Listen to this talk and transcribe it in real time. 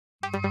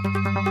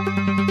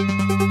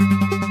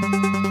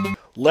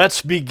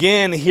Let's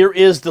begin. Here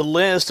is the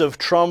list of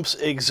Trump's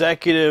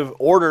executive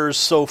orders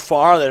so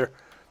far that are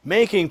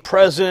making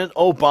President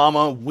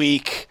Obama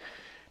weak,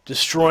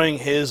 destroying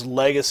his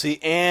legacy,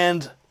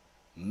 and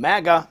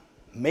MAGA,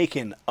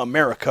 making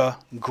America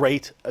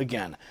great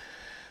again.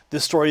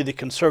 This story, the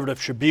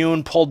Conservative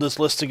Tribune pulled this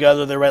list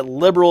together. They write,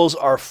 liberals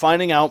are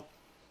finding out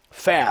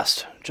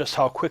fast just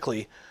how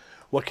quickly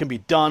what can be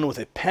done with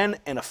a pen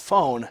and a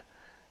phone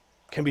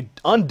can be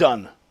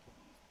undone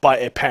by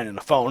a pen and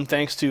a phone,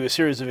 thanks to a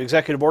series of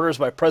executive orders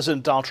by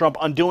President Donald Trump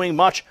undoing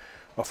much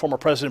of former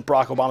President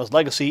Barack Obama's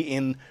legacy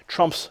in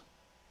Trump's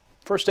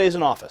first days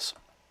in office.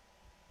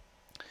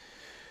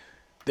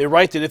 They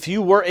write that if you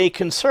were a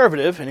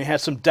conservative and you had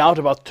some doubt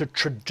about the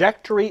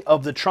trajectory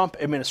of the Trump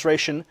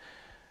administration,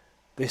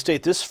 they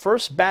state this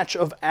first batch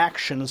of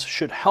actions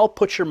should help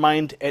put your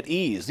mind at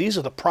ease. These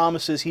are the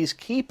promises he's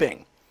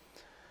keeping.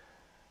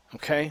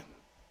 Okay?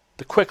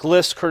 The quick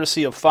list,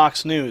 courtesy of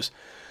Fox News.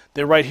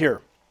 They write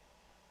here,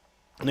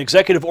 an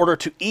executive order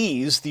to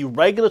ease the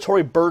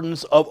regulatory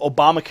burdens of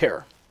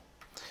Obamacare.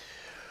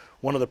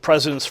 One of the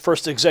president's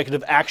first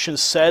executive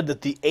actions said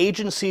that the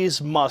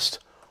agencies must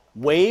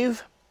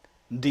waive,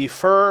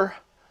 defer,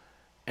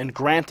 and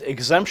grant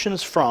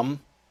exemptions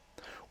from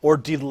or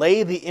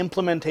delay the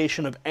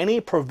implementation of any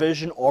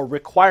provision or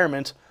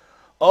requirement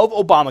of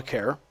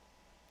Obamacare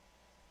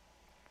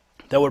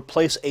that would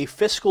place a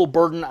fiscal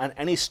burden on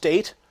any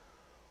state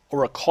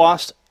or a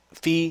cost,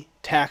 fee,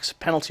 tax,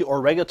 penalty,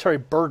 or regulatory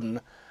burden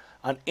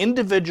on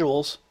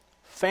individuals,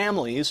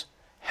 families,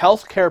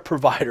 healthcare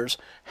providers,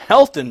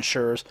 health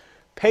insurers,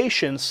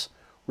 patients,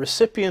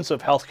 recipients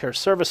of healthcare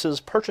services,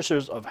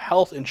 purchasers of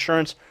health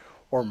insurance,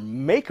 or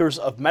makers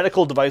of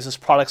medical devices,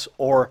 products,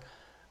 or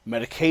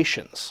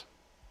medications.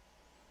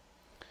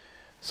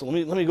 So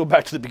let me go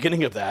back to the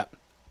beginning of that.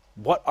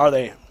 What are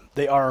they?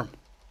 They are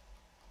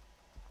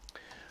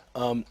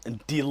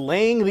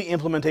delaying the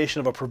implementation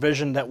of a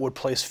provision that would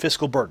place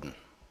fiscal burden.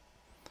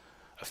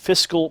 A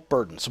fiscal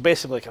burden. So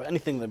basically, like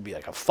anything that would be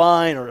like a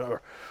fine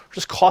or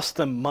just cost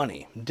them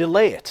money.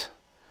 Delay it.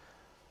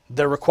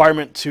 Their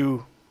requirement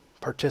to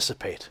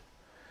participate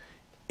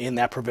in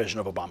that provision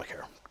of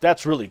Obamacare.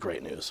 That's really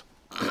great news.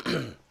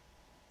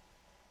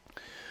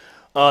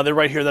 They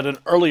write here that an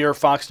earlier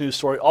Fox News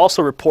story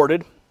also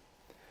reported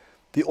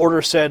the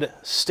order said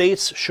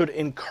states should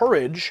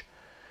encourage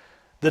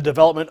the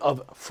development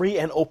of free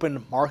and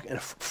open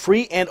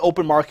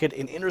market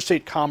in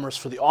interstate commerce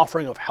for the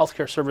offering of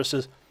healthcare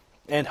services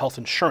and health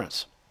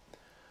insurance.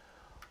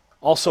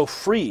 Also a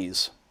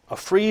freeze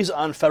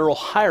on federal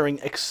hiring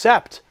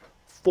except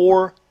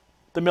for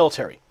the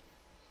military.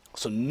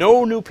 So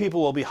no new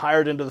people will be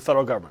hired into the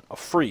federal government. A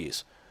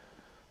freeze.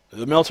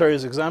 The military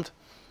is exempt.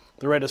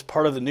 They write, as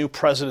part of the new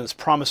president's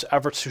promised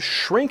efforts to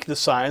shrink the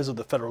size of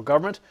the federal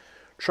government,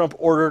 Trump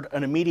ordered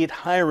an immediate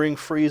hiring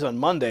freeze on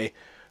Monday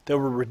that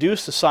would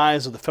reduce the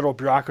size of the federal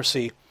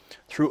bureaucracy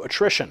through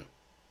attrition.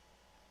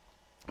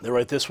 They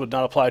write, this would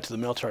not apply to the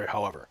military,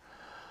 however.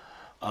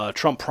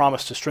 Trump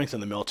promised to strengthen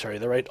the military.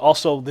 They write,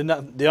 also,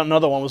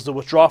 another one was the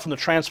withdrawal from the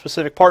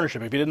Trans-Pacific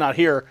Partnership. If you did not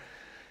hear,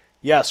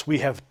 yes, we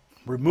have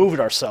removed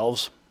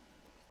ourselves.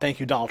 Thank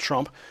you, Donald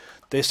Trump.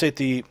 They state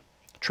the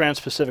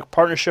Trans-Pacific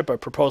Partnership, a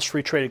proposed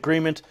free trade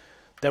agreement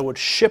that would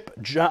ship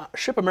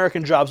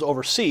American jobs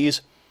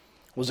overseas,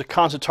 was a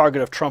constant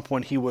target of Trump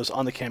when he was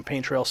on the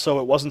campaign trail, so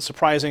it wasn't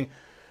surprising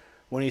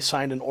when he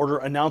signed an order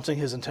announcing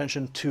his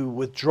intention to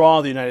withdraw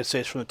the United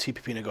States from the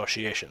TPP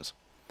negotiations.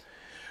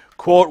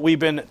 Quote, we've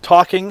been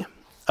talking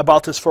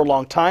about this for a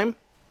long time.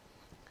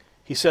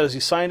 He said as he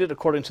signed it,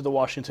 according to the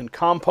Washington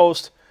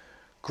Compost.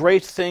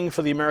 Great thing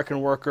for the American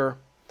worker.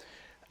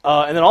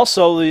 And then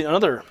also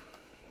another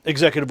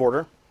executive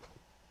order.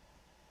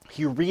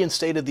 He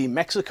reinstated the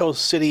Mexico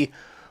City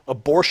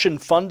abortion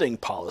funding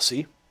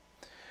policy.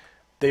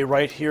 They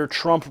write here,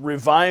 Trump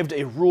revived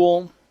a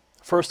rule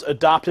first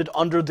adopted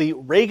under the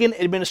Reagan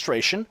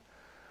administration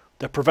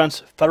that prevents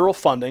federal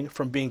funding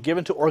from being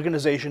given to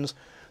organizations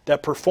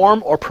that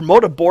perform or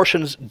promote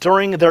abortions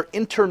during their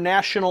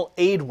international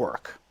aid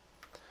work.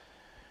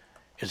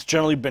 It's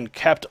generally been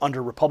kept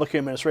under Republican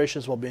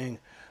administrations while being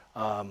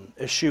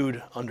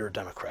issued under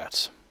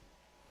Democrats.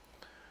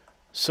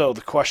 So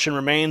the question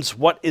remains,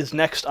 what is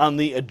next on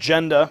the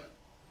agenda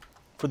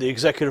for the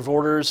executive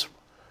orders?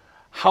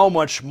 How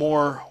much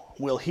more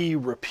will he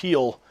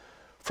repeal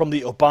from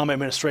the Obama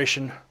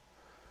administration?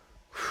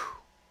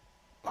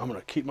 I'm going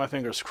to keep my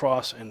fingers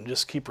crossed and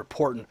just keep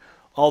reporting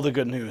all the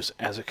good news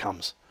as it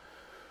comes.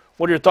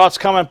 What are your thoughts?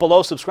 Comment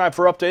below. Subscribe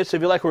for updates.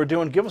 If you like what we're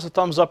doing, give us a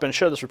thumbs up and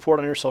share this report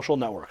on your social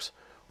networks.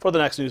 For the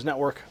Next News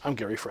Network, I'm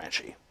Gary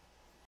Franchi.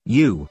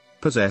 You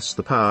possess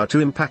the power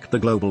to impact the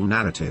global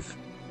narrative.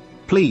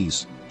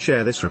 Please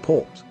share this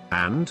report,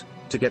 and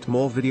to get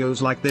more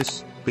videos like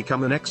this,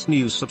 become a Next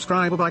News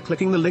subscriber by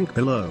clicking the link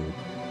below.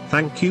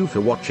 Thank you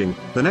for watching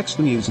the Next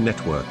News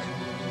Network.